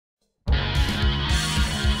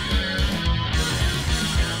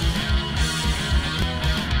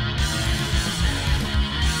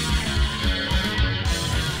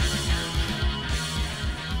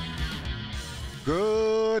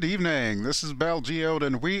evening, this is BelGeode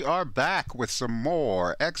and we are back with some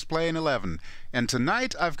more X-Plane 11. And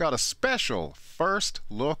tonight I've got a special first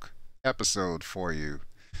look episode for you.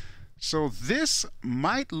 So this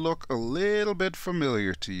might look a little bit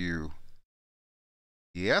familiar to you.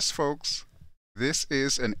 Yes folks, this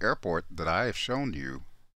is an airport that I have shown you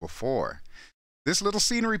before. This little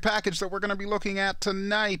scenery package that we're going to be looking at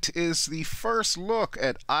tonight is the first look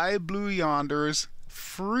at iBlueYonder's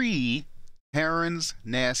free Heron's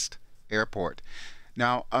Nest Airport.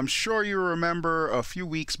 Now, I'm sure you remember a few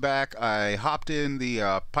weeks back I hopped in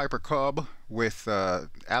the Piper Cub with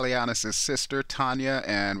Alianis' sister, Tannia,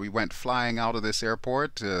 and we went flying out of this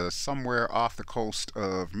airport somewhere off the coast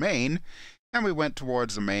of Maine, and we went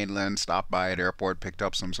towards the mainland, stopped by an airport, picked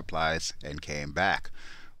up some supplies, and came back.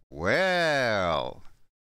 Well,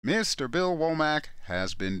 Mr. Bill Womack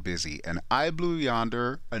has been busy, and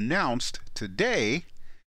iBlueYonder announced today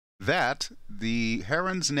that the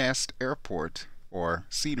Heron's Nest Airport, or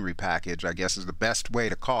scenery package, I guess is the best way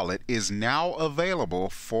to call it, is now available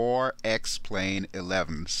for X-Plane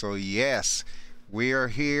 11. So yes, we are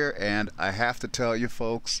here, and I have to tell you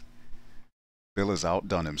folks, Bill has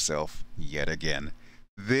outdone himself yet again.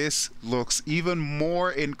 This looks even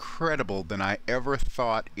more incredible than I ever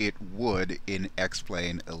thought it would in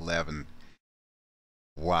X-Plane 11.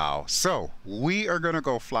 Wow. So we are going to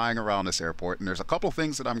go flying around this airport, and there's a couple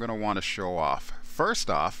things that I'm going to want to show off. First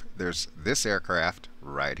off, there's this aircraft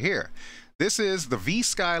right here. This is the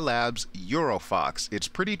VSkyLabs EuroFOX. It's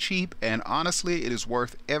pretty cheap, and honestly, it is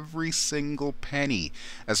worth every single penny.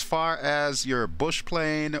 As far as your bush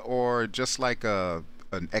plane or just like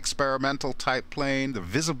an experimental type plane, the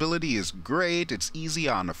visibility is great, it's easy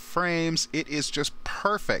on the frames, it is just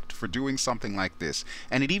perfect for doing something like this.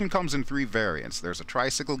 And it even comes in 3 variants. There's a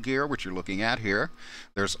tricycle gear, which you're looking at here.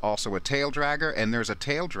 There's also a tail dragger, and there's a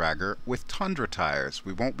tail dragger with Tundra tires.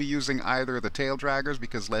 We won't be using either of the tail draggers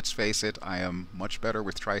because, let's face it, I am much better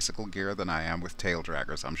with tricycle gear than I am with tail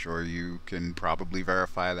draggers. I'm sure you can probably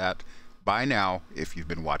verify that by now if you've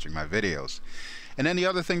been watching my videos. And then the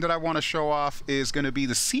other thing that I want to show off is going to be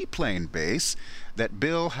the seaplane base that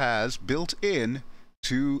Bill has built in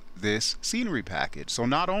to this scenery package. So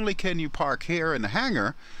not only can you park here in the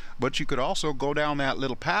hangar, but you could also go down that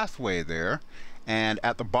little pathway there, and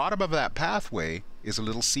at the bottom of that pathway is a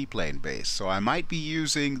little seaplane base. So I might be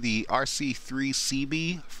using the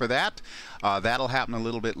RC3CB for that. That'll happen a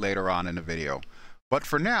little bit later on in the video. But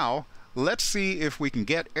for now, let's see if we can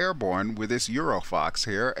get airborne with this EuroFOX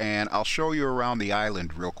here, and I'll show you around the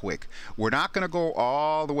island real quick. We're not going to go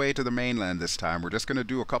all the way to the mainland this time. We're just going to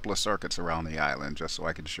do a couple of circuits around the island just so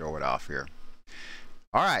I can show it off here.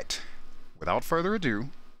 All right, without further ado,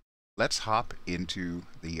 let's hop into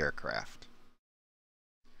the aircraft.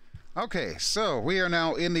 Okay, so we are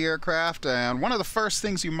now in the aircraft, and one of the first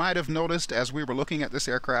things you might have noticed as we were looking at this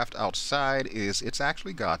aircraft outside is it's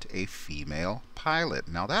actually got a female pilot.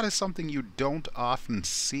 Now that is something you don't often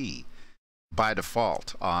see by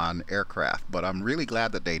default on aircraft, but I'm really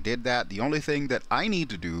glad that they did that. The only thing that I need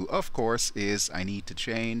to do, of course, is I need to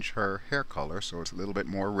change her hair color so it's a little bit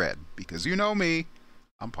more red, because you know me,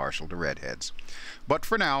 I'm partial to redheads. But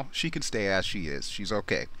for now, she can stay as she is. She's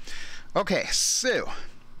okay. Okay, so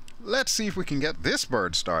let's see if we can get this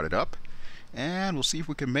bird started up, and we'll see if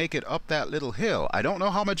we can make it up that little hill. I don't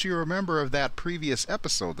know how much you remember of that previous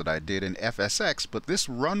episode that I did in FSX, but this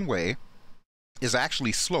runway is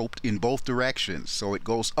actually sloped in both directions. So it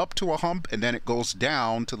goes up to a hump, and then it goes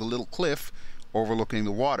down to the little cliff overlooking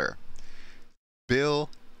the water.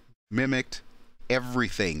 Bill mimicked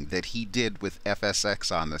everything that he did with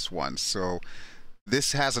FSX on this one. So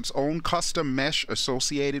this has its own custom mesh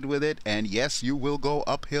associated with it, and yes, you will go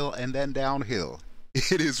uphill and then downhill.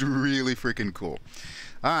 It is really freaking cool.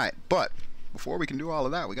 Alright, but before we can do all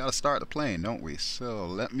of that, we got to start the plane, don't we? So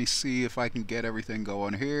let me see if I can get everything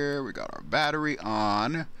going here. We got our battery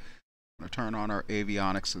on. I'm going to turn on our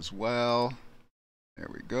avionics as well. There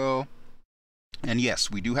we go. And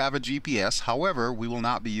yes, we do have a GPS. However, we will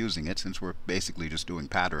not be using it since we're basically just doing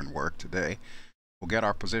pattern work today. We'll get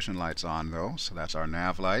our position lights on though, so that's our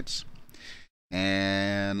nav lights.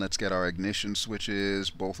 And let's get our ignition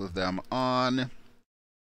switches, both of them on.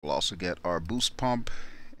 We'll also get our boost pump,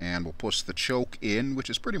 and we'll push the choke in,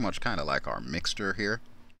 which is pretty much kind of like our mixture here.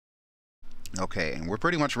 Okay, and we're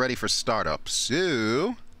pretty much ready for startup.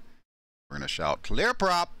 So we're going to shout clear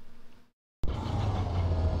prop.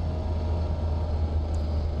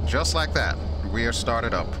 Just like that. We are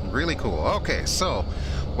started up. Really cool. Okay, so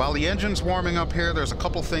while the engine's warming up here, there's a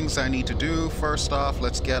couple things I need to do. First off,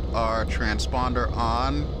 let's get our transponder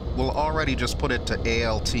on. We'll already just put it to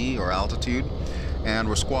ALT, or altitude. And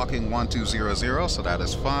we're squawking 1200, so that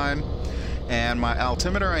is fine. And my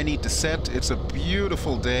altimeter I need to set, it's a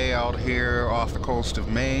beautiful day out here off the coast of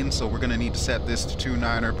Maine, so we're going to need to set this to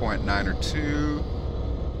 29.902.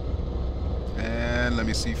 And let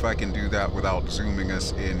me see if I can do that without zooming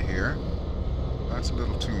us in here. That's a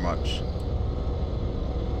little too much.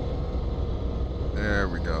 There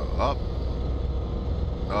we go. Up.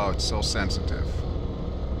 Oh, it's so sensitive.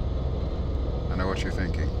 I know what you're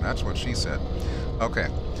thinking. That's what she said. Okay.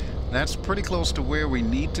 That's pretty close to where we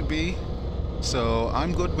need to be. So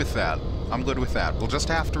I'm good with that. I'm good with that. We'll just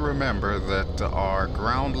have to remember that our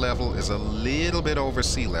ground level is a little bit over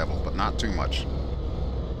sea level, but not too much.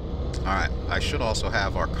 Alright, I should also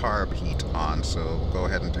have our carb heat on, so we'll go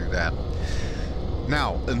ahead and do that.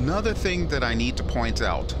 Now, another thing that I need to point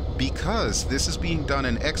out, because this is being done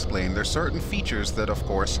in X-Plane, there's certain features that, of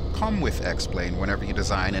course, come with X-Plane whenever you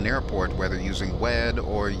design an airport, whether using WED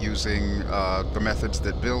or using the methods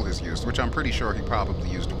that Bill has used, which I'm pretty sure he probably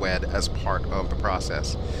used WED as part of the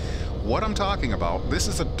process. What I'm talking about, this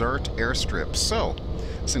is a dirt airstrip, so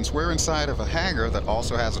since we're inside of a hangar that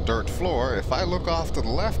also has a dirt floor, if I look off to the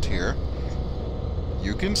left here,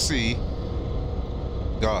 you can see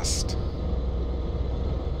dust.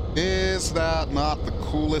 Is that not the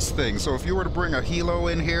coolest thing? So if you were to bring a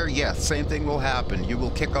helo in here, yes, same thing will happen. You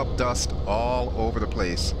will kick up dust all over the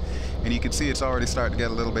place. And you can see it's already starting to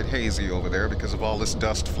get a little bit hazy over there because of all this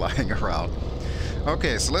dust flying around.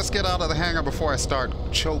 Okay, so let's get out of the hangar before I start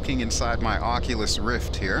choking inside my Oculus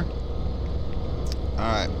Rift here.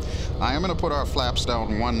 Alright, I am going to put our flaps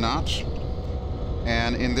down one notch.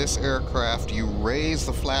 And in this aircraft, you raise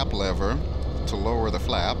the flap lever to lower the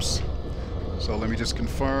flaps. So let me just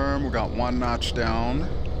confirm, we got one notch down.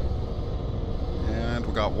 And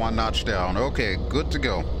we got one notch down. Okay, good to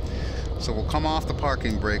go. So we'll come off the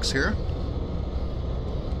parking brakes here.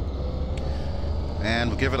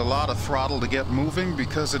 And we'll give it a lot of throttle to get moving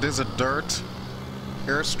because it is a dirt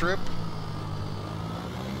airstrip.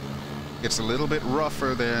 It's a little bit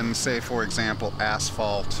rougher than, say, for example,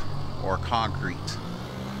 asphalt or concrete.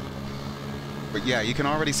 But yeah, you can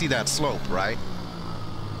already see that slope, right?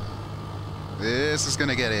 This is going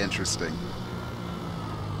to get interesting.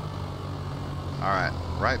 Alright,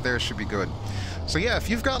 right there should be good. So yeah,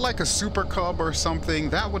 if you've got like a Super Cub or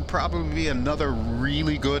something, that would probably be another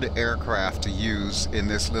really good aircraft to use in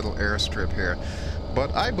this little airstrip here.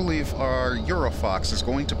 But I believe our EuroFOX is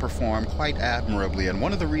going to perform quite admirably, and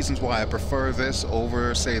one of the reasons why I prefer this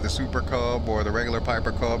over, say, the Super Cub or the regular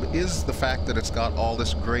Piper Cub is the fact that it's got all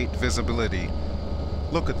this great visibility.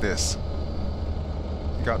 Look at this.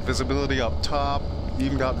 You got visibility up top, you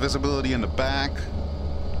even got visibility in the back.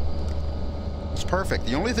 It's perfect.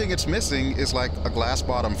 The only thing it's missing is like a glass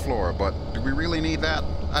bottom floor, but do we really need that?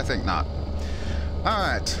 I think not.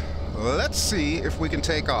 Alright, let's see if we can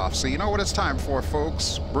take off. So you know what it's time for,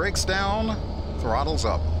 folks. Brakes down, throttles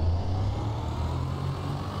up.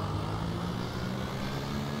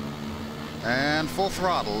 And full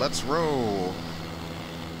throttle, let's roll.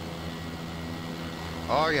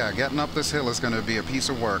 Oh yeah, getting up this hill is going to be a piece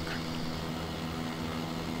of work.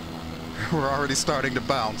 We're already starting to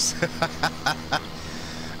bounce.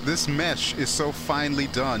 This mesh is so finely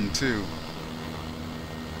done, too.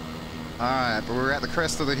 Alright, but we're at the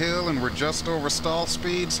crest of the hill and we're just over stall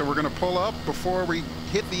speed, so we're going to pull up before we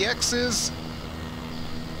hit the X's.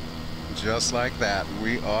 Just like that,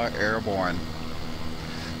 we are airborne.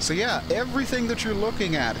 So yeah, everything that you're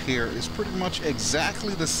looking at here is pretty much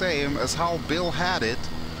exactly the same as how Bill had it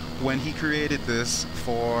when he created this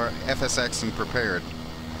for FSX and Prepared.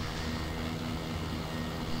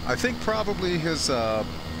 I think probably his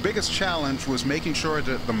biggest challenge was making sure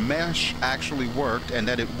that the mesh actually worked and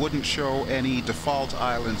that it wouldn't show any default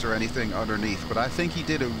islands or anything underneath. But I think he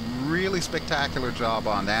did a really spectacular job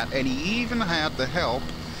on that, and he even had the help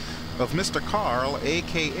of Mr. Carl,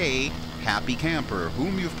 aka Happy Camper,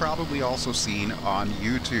 whom you've probably also seen on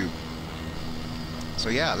YouTube. So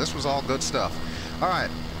yeah, this was all good stuff.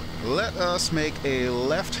 Alright, let us make a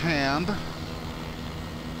left-hand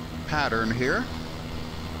pattern here.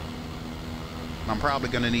 I'm probably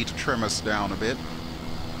going to need to trim us down a bit.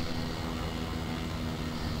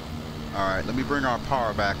 Alright, let me bring our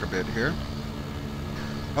power back a bit here.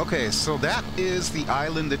 Okay, so that is the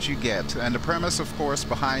island that you get. And the premise, of course,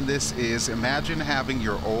 behind this is imagine having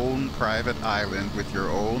your own private island with your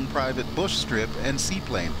own private bush strip and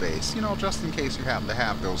seaplane base. You know, just in case you happen to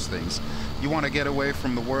have those things. You want to get away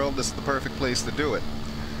from the world, this is the perfect place to do it.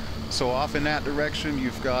 So off in that direction,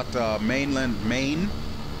 you've got mainland Maine.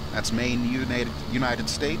 That's Maine, United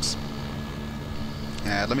States.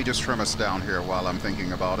 And let me just trim us down here while I'm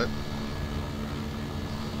thinking about it.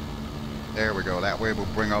 There we go. That way we'll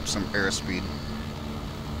bring up some airspeed.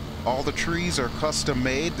 All the trees are custom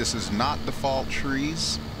made. This is not default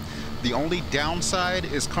trees. The only downside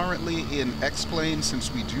is currently in X-Plane,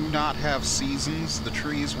 since we do not have seasons, the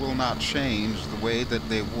trees will not change the way that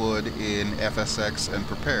they would in FSX and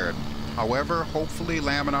Prepared. However, hopefully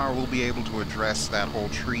Laminar will be able to address that whole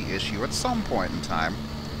tree issue at some point in time,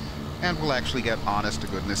 and we'll actually get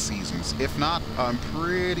honest-to-goodness seasons. If not, I'm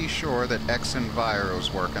pretty sure that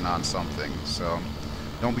X-Enviro's working on something, so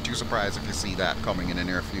don't be too surprised if you see that coming in the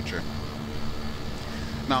near future.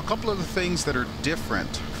 Now, a couple of the things that are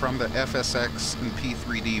different from the FSX and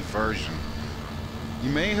P3D version.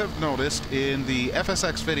 You may have noticed in the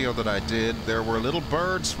FSX video that I did, there were little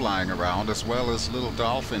birds flying around, as well as little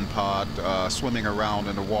dolphin pod swimming around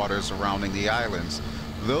in the waters surrounding the islands.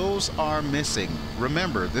 Those are missing.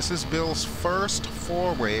 Remember, this is Bill's first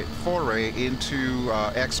foray into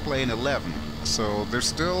X-Plane 11, so there's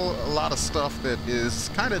still a lot of stuff that is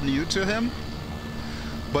kind of new to him.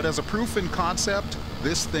 But as a proof in concept,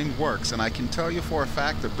 this thing works, and I can tell you for a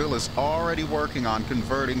fact that Bill is already working on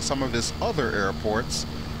converting some of his other airports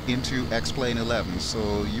into X-Plane 11,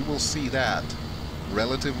 so you will see that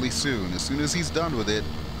relatively soon. As soon as he's done with it,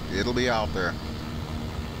 it'll be out there.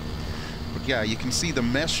 But yeah, you can see the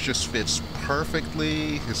mesh just fits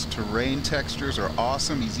perfectly. His terrain textures are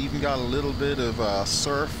awesome. He's even got a little bit of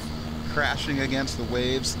surf crashing against the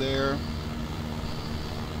waves there.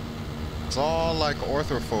 It's all like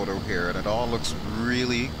orthophoto here, and it all looks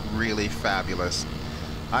really, really fabulous.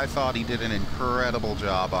 I thought he did an incredible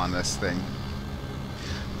job on this thing.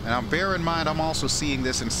 Now, bear in mind, I'm also seeing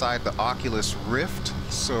this inside the Oculus Rift,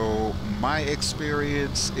 so my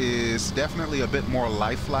experience is definitely a bit more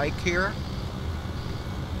lifelike here.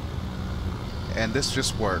 And this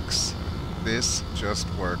just works. This just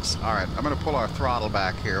works. Alright, I'm going to pull our throttle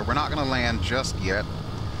back here. We're not going to land just yet,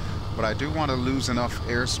 but I do want to lose enough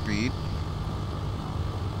airspeed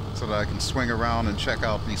so that I can swing around and check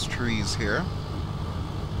out these trees here.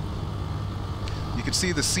 You can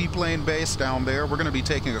see the seaplane base down there. We're going to be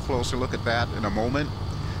taking a closer look at that in a moment.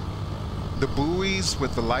 The buoys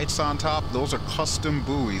with the lights on top, those are custom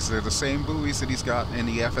buoys. They're the same buoys that he's got in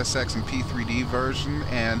the FSX and P3D version,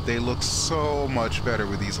 and they look so much better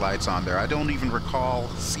with these lights on there. I don't even recall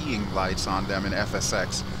seeing lights on them in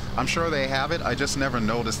FSX. I'm sure they have it, I just never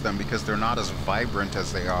noticed them because they're not as vibrant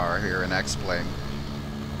as they are here in X-Plane.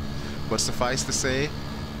 But suffice to say,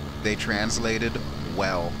 they translated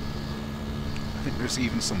well. I think there's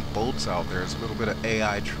even some boats out there. There's a little bit of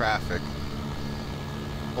AI traffic.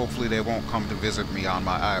 Hopefully they won't come to visit me on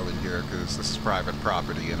my island here, because this is private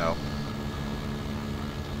property, you know.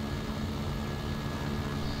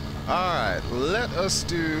 Alright, let us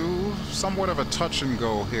do somewhat of a touch and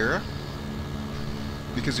go here,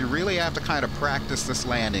 because you really have to kind of practice this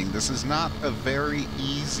landing. This is not a very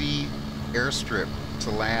easy airstrip to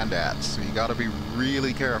land at, so you got to be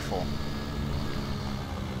really careful.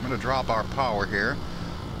 I'm going to drop our power here.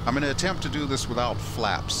 I'm going to attempt to do this without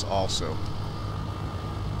flaps also.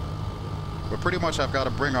 But pretty much I've got to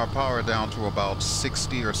bring our power down to about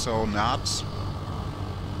 60 or so knots.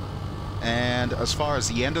 And as far as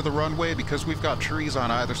the end of the runway, because we've got trees on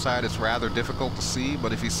either side, it's rather difficult to see.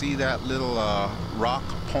 But if you see that little rock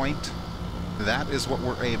point, that is what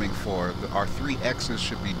we're aiming for. Our 3 X's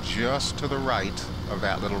should be just to the right of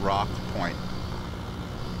that little rock point.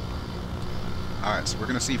 Alright, so we're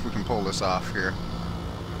going to see if we can pull this off here.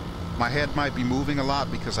 My head might be moving a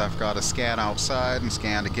lot because I've got to scan outside and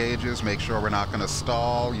scan the gauges, make sure we're not going to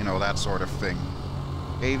stall, you know, that sort of thing.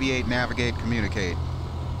 Aviate, navigate, communicate.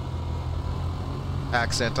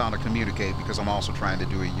 Accent on to communicate because I'm also trying to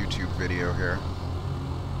do a YouTube video here.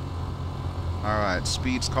 Alright,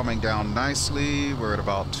 speed's coming down nicely. We're at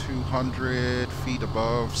about 200 feet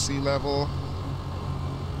above sea level.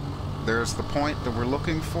 There's the point that we're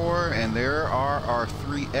looking for, and there are our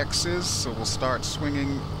 3 X's, so we'll start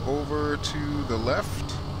swinging over to the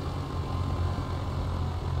left.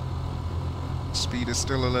 Speed is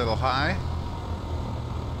still a little high.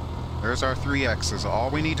 There's our 3 X's. All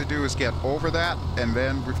we need to do is get over that, and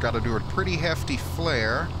then we've got to do a pretty hefty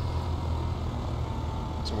flare.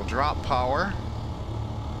 So we'll drop power.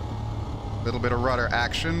 A little bit of rudder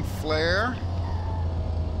action. Flare.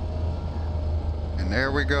 And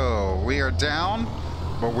there we go. We are down,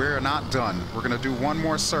 but we're not done. We're going to do one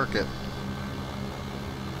more circuit.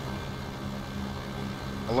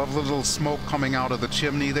 I love the little smoke coming out of the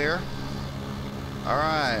chimney there.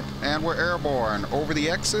 Alright, and we're airborne. Over the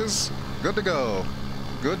X's. Good to go.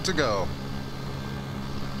 Good to go.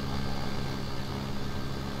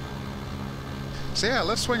 So yeah,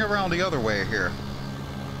 let's swing around the other way here.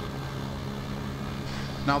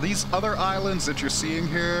 Now these other islands that you're seeing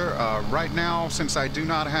here, right now, since I do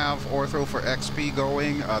not have Ortho for XP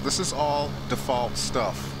going, this is all default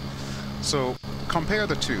stuff. So compare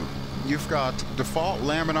the two. You've got default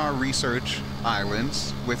laminar research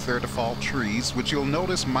islands with their default trees, which you'll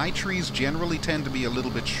notice my trees generally tend to be a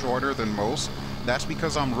little bit shorter than most. That's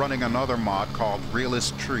because I'm running another mod called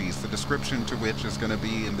Realist Trees, the description to which is going to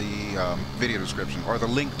be in the video description, or the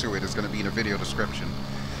link to it is going to be in the video description.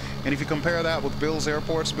 And if you compare that with Bill's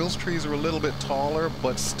airports, Bill's trees are a little bit taller,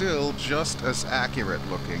 but still just as accurate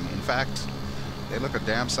looking. In fact, they look a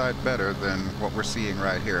damn sight better than what we're seeing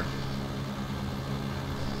right here.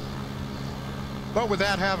 But with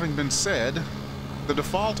that having been said, the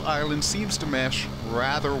default island seems to mesh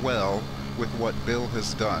rather well with what Bill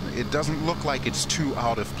has done. It doesn't look like it's too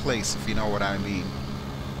out of place, if you know what I mean.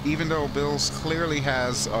 Even though Bill's clearly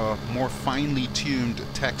has a more finely tuned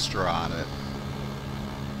texture on it.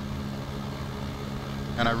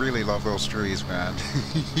 And I really love those trees, man.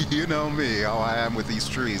 You know me, how I am with these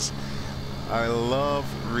trees. I love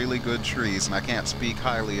really good trees, and I can't speak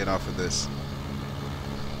highly enough of this.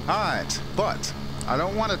 Alright, but I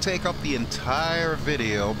don't want to take up the entire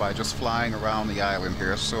video by just flying around the island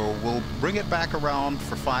here, so we'll bring it back around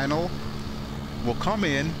for final. We'll come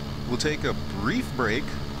in, we'll take a brief break,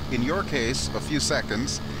 in your case, a few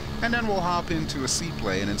seconds, and then we'll hop into a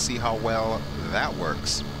seaplane and see how well that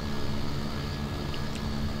works.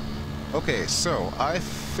 Okay, so I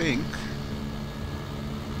think,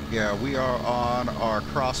 yeah, we are on our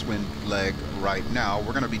crosswind leg right now.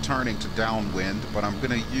 We're going to be turning to downwind, but I'm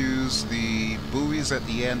going to use the buoys at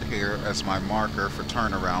the end here as my marker for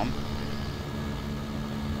turnaround.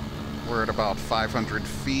 We're at about 500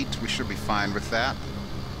 feet. We should be fine with that.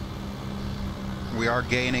 We are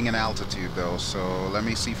gaining in altitude though, so let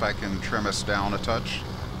me see if I can trim us down a touch.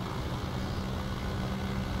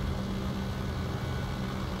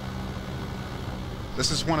 This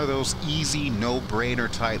is one of those easy,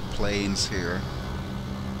 no-brainer type planes here.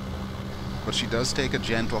 But she does take a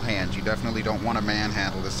gentle hand. You definitely don't want to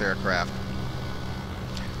manhandle this aircraft.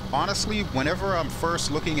 Honestly, whenever I'm first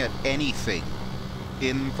looking at anything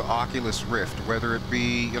in the Oculus Rift, whether it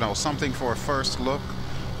be, you know, something for a first look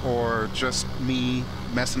or just me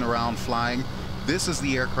messing around flying, this is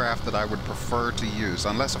the aircraft that I would prefer to use,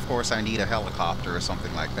 unless of course I need a helicopter or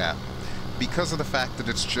something like that, because of the fact that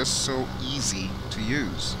it's just so easy to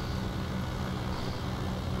use.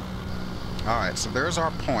 Alright, so there's our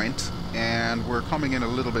point, and we're coming in a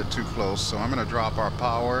little bit too close, so I'm going to drop our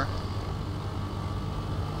power.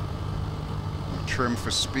 Trim for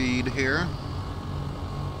speed here.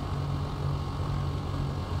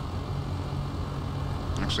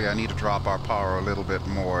 Actually, I need to drop our power a little bit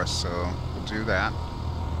more, so we'll do that.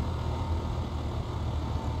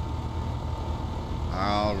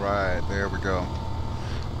 Alright, there we go.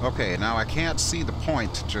 Okay, now I can't see the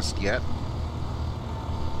point just yet.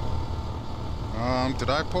 Did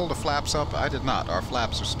I pull the flaps up? I did not. Our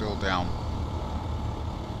flaps are still down.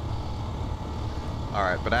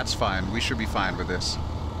 Alright, but that's fine. We should be fine with this.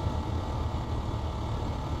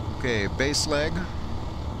 Okay, base leg.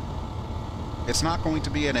 It's not going to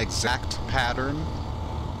be an exact pattern,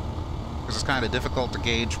 because it's kind of difficult to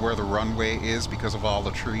gauge where the runway is because of all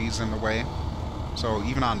the trees in the way. So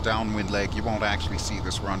even on downwind leg, you won't actually see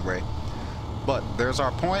this runway. But there's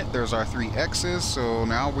our point, there's our 3 X's, so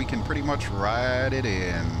now we can pretty much ride it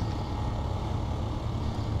in.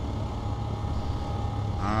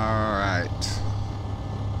 Alright.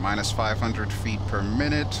 Minus 500 feet per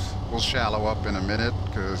minute. We'll shallow up in a minute,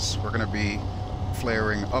 because we're going to be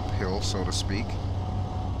flaring uphill, so to speak.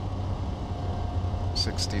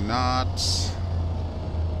 60 knots.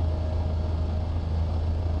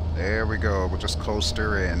 There we go. We'll just coast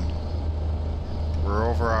her in. We're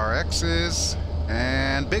over our X's,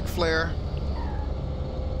 and big flare.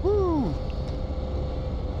 Woo!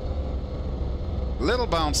 Little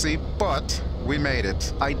bouncy, but we made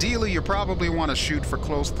it. Ideally, you probably want to shoot for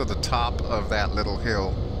close to the top of that little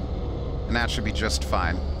hill, and that should be just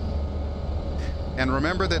fine. And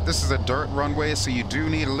remember that this is a dirt runway, so you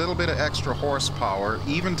do need a little bit of extra horsepower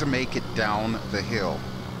even to make it down the hill.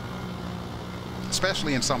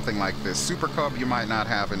 Especially in something like this. Super Cub you might not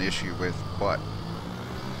have an issue with, but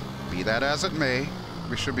be that as it may,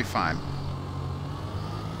 we should be fine.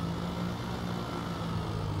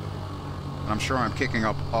 I'm sure I'm kicking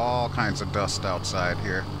up all kinds of dust outside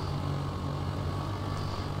here.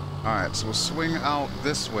 Alright, so we'll swing out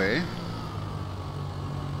this way.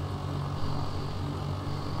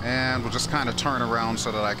 And we'll just kind of turn around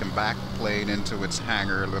so that I can backplane into its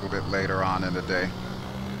hangar a little bit later on in the day.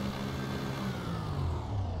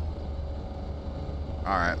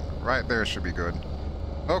 Alright, right there should be good.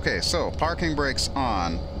 Okay, so parking brakes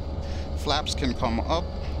on. Flaps can come up.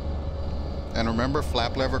 And remember,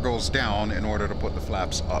 flap lever goes down in order to put the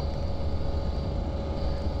flaps up.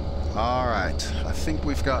 Alright, I think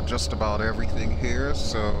we've got just about everything here,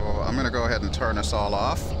 so I'm going to go ahead and turn this all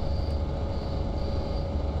off.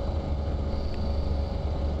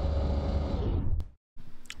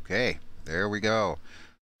 Okay, there we go.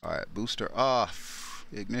 Alright, booster off,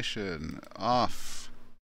 ignition off.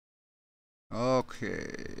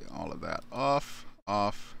 Okay, all of that off,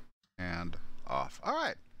 off, and off.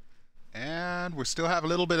 Alright, and we still have a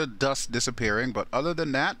little bit of dust disappearing, but other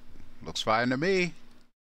than that, looks fine to me.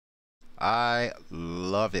 I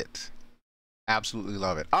love it. Absolutely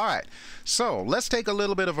love it. All right, so let's take a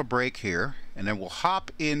little bit of a break here, and then we'll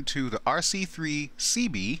hop into the RC3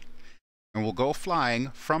 CB, and we'll go flying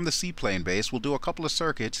from the seaplane base. We'll do a couple of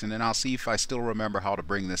circuits, and then I'll see if I still remember how to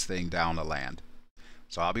bring this thing down to land.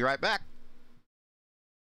 So I'll be right back.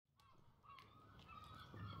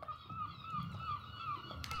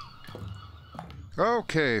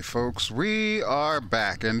 Okay, folks, we are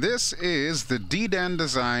back, and this is the D-Den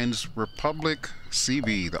Designs Republic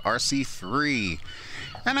CB, the RC3.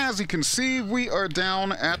 And as you can see, we are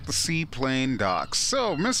down at the seaplane docks.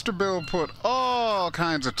 So, Mr. Bill put all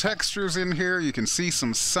kinds of textures in here. You can see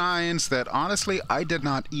some signs that, honestly, I did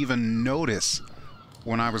not even notice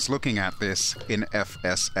when I was looking at this in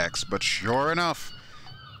FSX. But sure enough,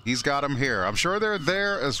 he's got them here. I'm sure they're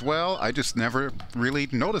there as well. I just never really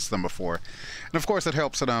noticed them before. And of course it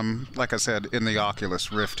helps that I'm, like I said, in the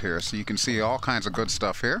Oculus Rift here. So you can see all kinds of good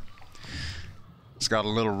stuff here. It's got a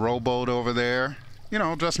little rowboat over there. You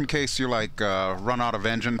know, just in case you like run out of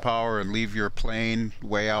engine power and leave your plane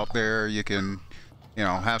way out there, you can, you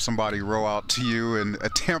know, have somebody row out to you and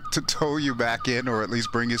attempt to tow you back in, or at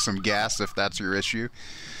least bring you some gas if that's your issue.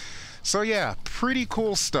 So yeah, pretty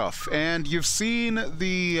cool stuff. And you've seen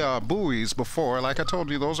the buoys before. Like I told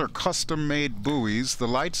you, those are custom-made buoys. The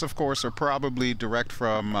lights, of course, are probably direct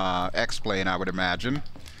from X-Plane, I would imagine.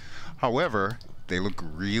 However, they look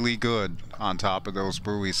really good on top of those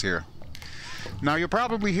buoys here. Now, you're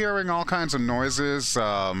probably hearing all kinds of noises,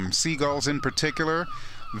 seagulls in particular.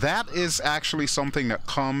 That is actually something that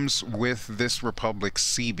comes with this Republic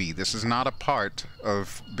CB. This is not a part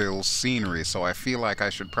of Bill's scenery, so I feel like I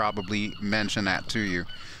should probably mention that to you.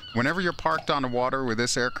 Whenever you're parked on the water with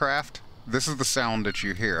this aircraft, this is the sound that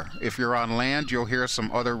you hear. If you're on land, you'll hear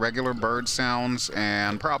some other regular bird sounds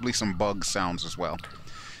and probably some bug sounds as well.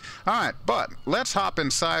 Alright, but let's hop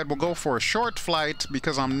inside. We'll go for a short flight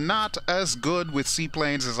because I'm not as good with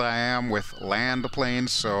seaplanes as I am with land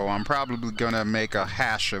planes, so I'm probably gonna make a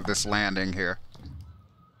hash of this landing here.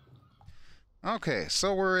 Okay,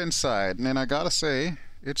 so we're inside, and I gotta say,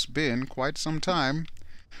 it's been quite some time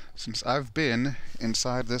since I've been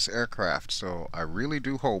inside this aircraft, so I really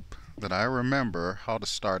do hope that I remember how to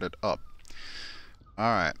start it up.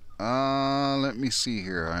 Alright, let me see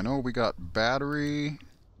here. I know we got battery,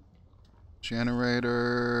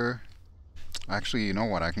 generator. Actually, you know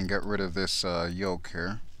what? I can get rid of this yoke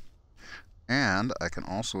here. And I can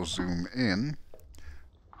also zoom in.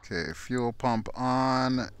 Okay, fuel pump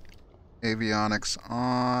on. Avionics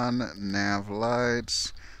on. Nav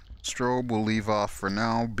lights. Strobe will leave off for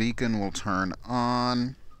now. Beacon will turn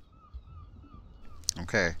on.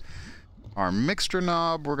 Okay. Our mixture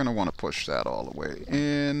knob, we're going to want to push that all the way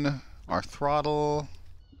in. Our throttle.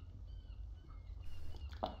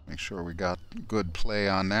 Make sure we got good play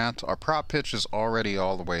on that. Our prop pitch is already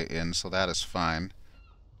all the way in, so that is fine.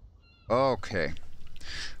 Okay.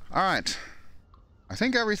 Alright. I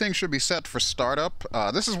think everything should be set for startup.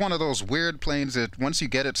 This is one of those weird planes that once you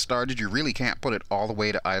get it started, you really can't put it all the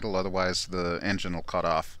way to idle, otherwise the engine will cut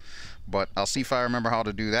off. But I'll see if I remember how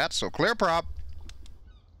to do that, so clear prop.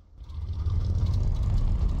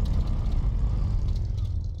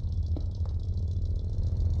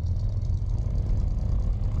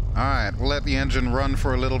 Alright, we'll let the engine run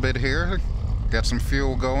for a little bit here. Get some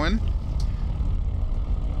fuel going.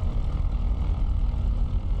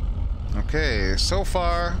 Okay, so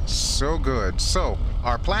far, so good. So,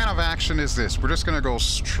 our plan of action is this. We're just going to go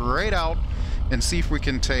straight out and see if we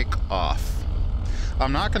can take off.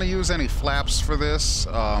 I'm not going to use any flaps for this.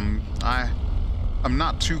 I'm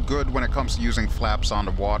not too good when it comes to using flaps on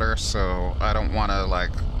the water, so I don't want to,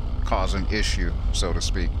 like, cause an issue, so to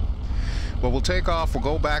speak. But we'll take off, we'll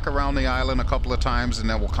go back around the island a couple of times, and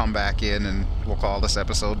then we'll come back in and we'll call this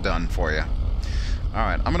episode done for you.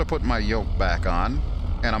 Alright, I'm going to put my yoke back on,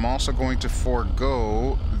 and I'm also going to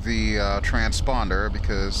forego the transponder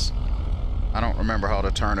because I don't remember how to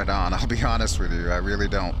turn it on. I'll be honest with you, I really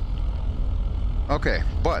don't. Okay,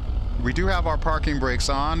 but We do have our parking brakes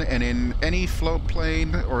on, and in any float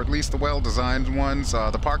plane, or at least the well-designed ones,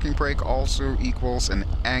 the parking brake also equals an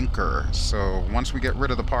anchor. So once we get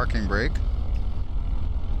rid of the parking brake,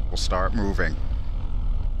 we'll start moving.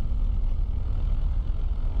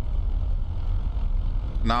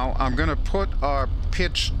 Now I'm going to put our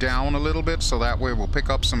pitch down a little bit so that way we'll pick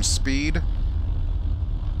up some speed.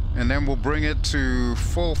 And then we'll bring it to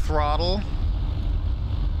full throttle.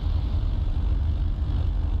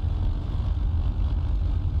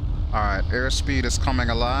 Alright, airspeed is coming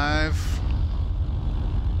alive.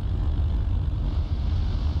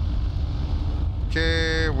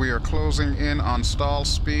 Okay, we are closing in on stall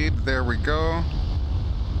speed. There we go.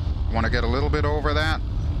 Want to get a little bit over that.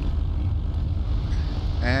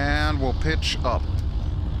 And we'll pitch up.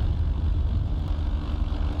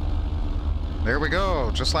 There we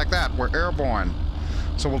go, just like that, we're airborne.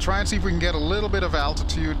 So we'll try and see if we can get a little bit of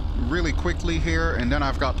altitude really quickly here, and then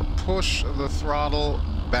I've got to push the throttle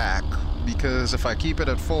back, because if I keep it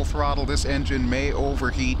at full throttle, this engine may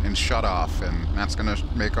overheat and shut off, and that's going to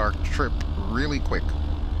make our trip really quick.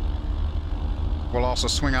 We'll also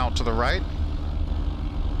swing out to the right.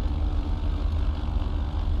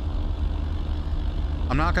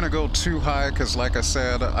 I'm not going to go too high because, like I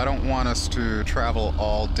said, I don't want us to travel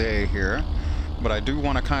all day here. But I do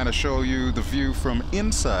want to kind of show you the view from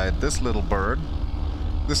inside this little bird.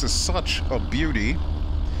 This is such a beauty.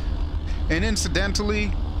 And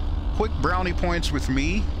incidentally, quick brownie points with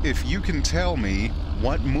me if you can tell me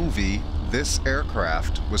what movie this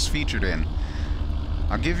aircraft was featured in.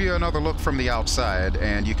 I'll give you another look from the outside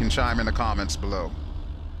and you can chime in the comments below.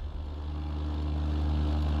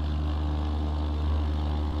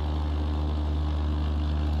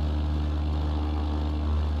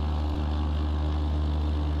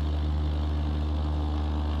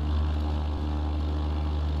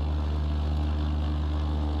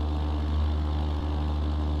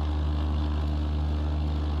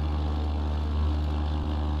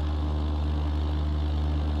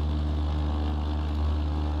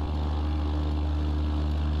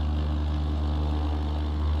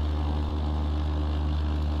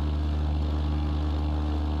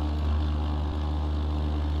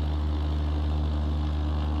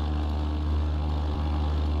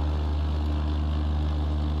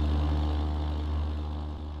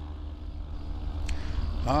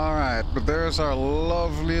 Alright, but there's our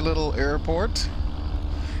lovely little airport.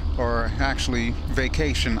 Or actually,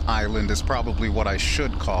 vacation island is probably what I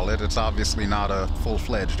should call it. It's obviously not a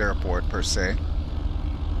full-fledged airport per se.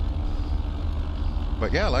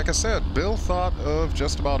 But yeah, like I said, Bill thought of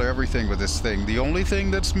just about everything with this thing. The only thing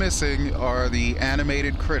that's missing are the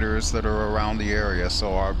animated critters that are around the area.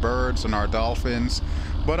 So our birds and our dolphins.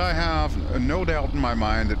 But I have no doubt in my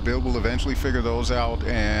mind that Bill will eventually figure those out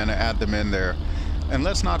and add them in there. And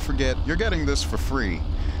let's not forget, you're getting this for free.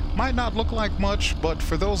 Might not look like much, but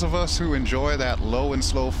for those of us who enjoy that low and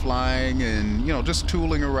slow flying and, you know, just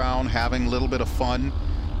tooling around, having a little bit of fun,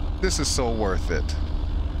 this is so worth it.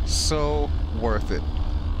 So worth it.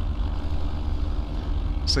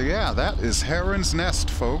 So yeah, that is Heron's Nest,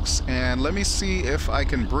 folks. And let me see if I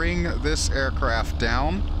can bring this aircraft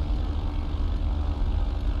down.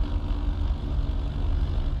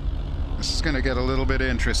 This is going to get a little bit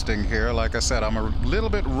interesting here. Like I said, I'm a little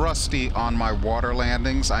bit rusty on my water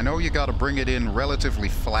landings. I know you got to bring it in relatively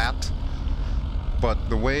flat,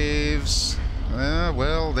 but the waves,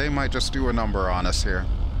 well, they might just do a number on us here.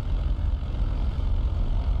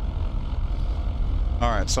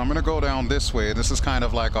 Alright, so I'm going to go down this way. This is kind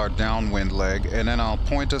of like our downwind leg, and then I'll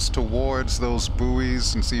point us towards those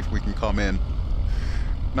buoys and see if we can come in.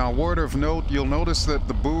 Now, word of note, you'll notice that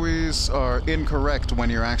the buoys are incorrect when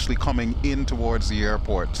you're actually coming in towards the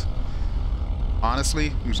airport.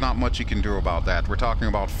 Honestly, there's not much you can do about that. We're talking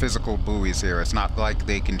about physical buoys here. It's not like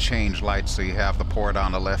they can change lights so you have the port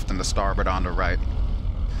on the left and the starboard on the right.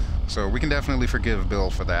 So we can definitely forgive Bill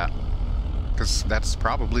for that, because that's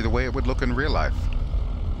probably the way it would look in real life.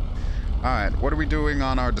 Alright, what are we doing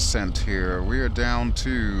on our descent here? We are down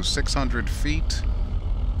to 600 feet.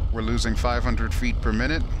 We're losing 500 feet per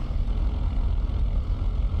minute.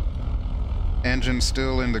 Engine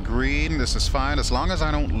still in the green. This is fine. As long as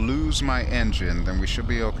I don't lose my engine, then we should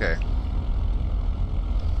be okay.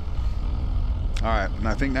 Alright, and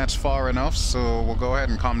I think that's far enough, so we'll go ahead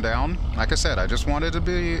and come down. Like I said, I just wanted to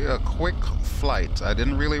be a quick flight. I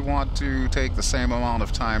didn't really want to take the same amount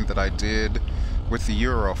of time that I did with the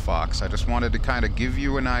EuroFOX. I just wanted to kind of give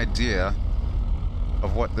you an idea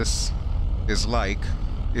of what this is like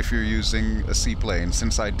if you're using a seaplane,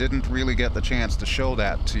 since I didn't really get the chance to show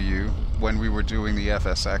that to you when we were doing the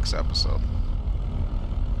FSX episode.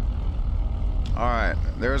 Alright,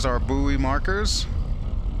 there's our buoy markers.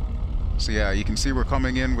 So yeah, you can see we're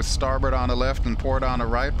coming in with starboard on the left and port on the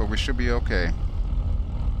right, but we should be okay.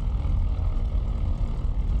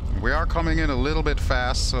 We are coming in a little bit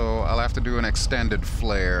fast, so I'll have to do an extended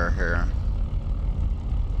flare here.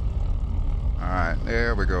 Alright,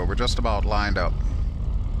 there we go. We're just about lined up.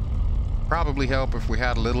 Probably help if we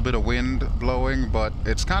had a little bit of wind blowing, but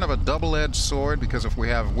it's kind of a double-edged sword, because if we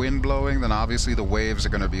have wind blowing, then obviously the waves are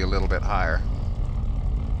going to be a little bit higher.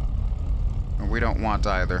 And we don't want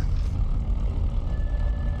either.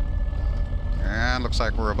 And looks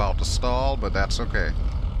like we're about to stall, but that's okay.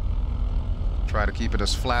 Try to keep it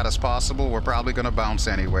as flat as possible. We're probably going to bounce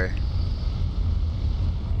anyway.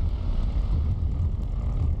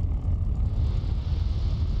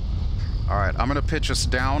 Alright, I'm going to pitch us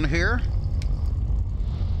down here.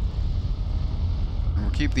 And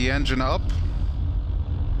we'll keep the engine up.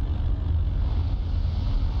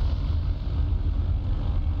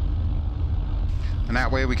 And that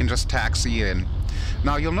way we can just taxi in.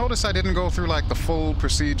 Now you'll notice I didn't go through like the full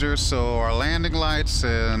procedure, so our landing lights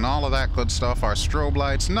and all of that good stuff, our strobe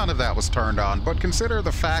lights, none of that was turned on. But consider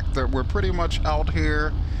the fact that we're pretty much out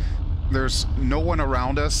here, there's no one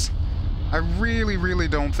around us. I really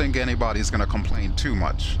don't think anybody's gonna complain too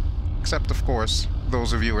much. Except of course,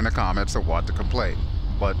 those of you in the comments that want to complain.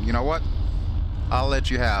 But you know what? I'll let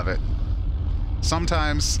you have it.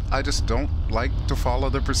 Sometimes I just don't like to follow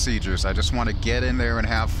the procedures. I just want to get in there and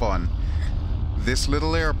have fun. This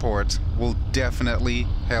little airport will definitely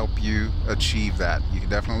help you achieve that. You can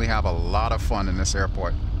definitely have a lot of fun in this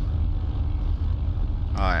airport.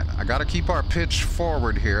 Alright, I gotta keep our pitch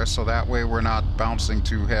forward here so that way we're not bouncing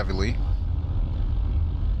too heavily.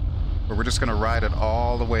 But we're just gonna ride it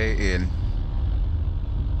all the way in.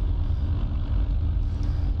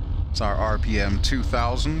 It's our RPM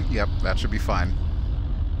 2000. Yep, that should be fine.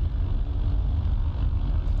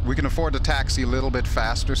 We can afford to taxi a little bit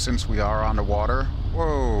faster since we are on the water.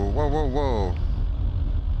 Whoa.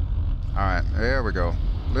 Alright, there we go.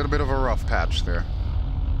 A little bit of a rough patch there.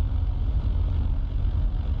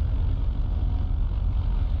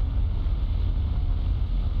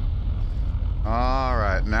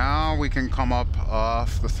 Alright, now we can come up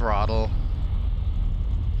off the throttle.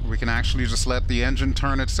 We can actually just let the engine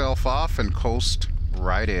turn itself off and coast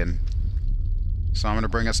right in. So I'm going to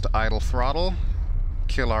bring us to idle throttle.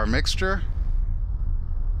 Kill our mixture.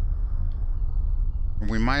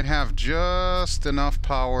 We might have just enough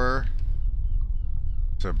power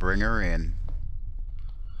to bring her in.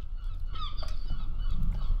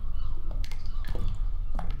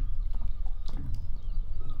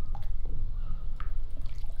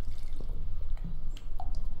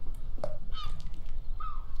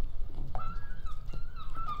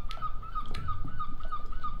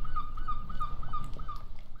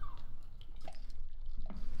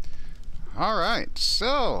 Alright,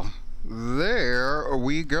 so there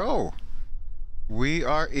we go. We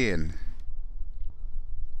are in.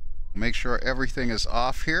 Make sure everything is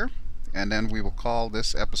off here, and then we will call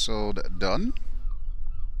this episode done.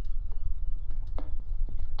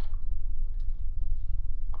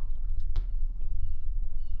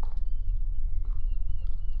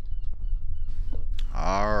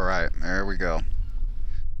 Alright, there we go.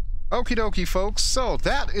 Okie dokie, folks, so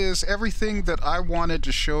that is everything that I wanted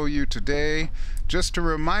to show you today. Just to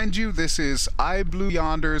remind you, this is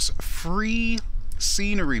iBlueYonder's free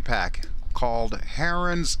scenery pack called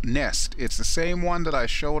Heron's Nest. It's the same one that I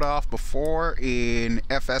showed off before in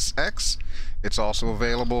FSX. It's also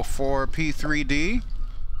available for P3D.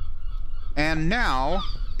 And now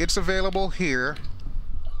it's available here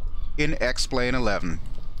in X-Plane 11.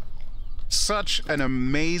 Such an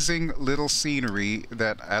amazing little scenery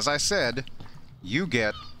that, as I said, you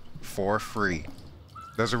get for free.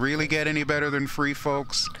 Does it really get any better than free,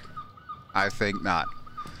 folks? I think not.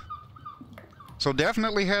 So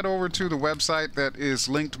definitely head over to the website that is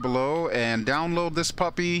linked below and download this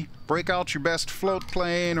puppy. Break out your best float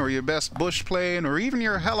plane or your best bush plane or even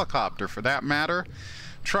your helicopter for that matter.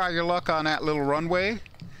 Try your luck on that little runway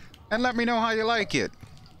and let me know how you like it.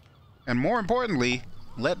 And more importantly,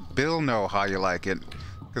 let Bill know how you like it.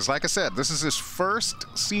 Because like I said, this is his first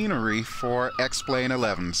scenery for X-Plane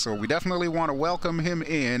 11. So we definitely want to welcome him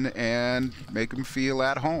in and make him feel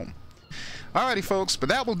at home. Alrighty folks, but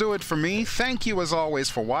that will do it for me. Thank you as always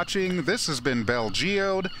for watching. This has been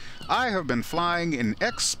BelGeode. I have been flying in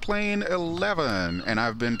X-Plane 11 and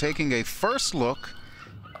I've been taking a first look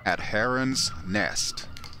at Heron's Nest.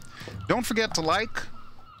 Don't forget to like.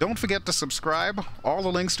 Don't forget to subscribe. All the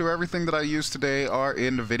links to everything that I used today are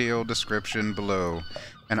in the video description below.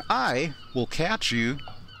 And I will catch you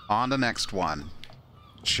on the next one.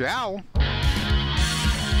 Ciao!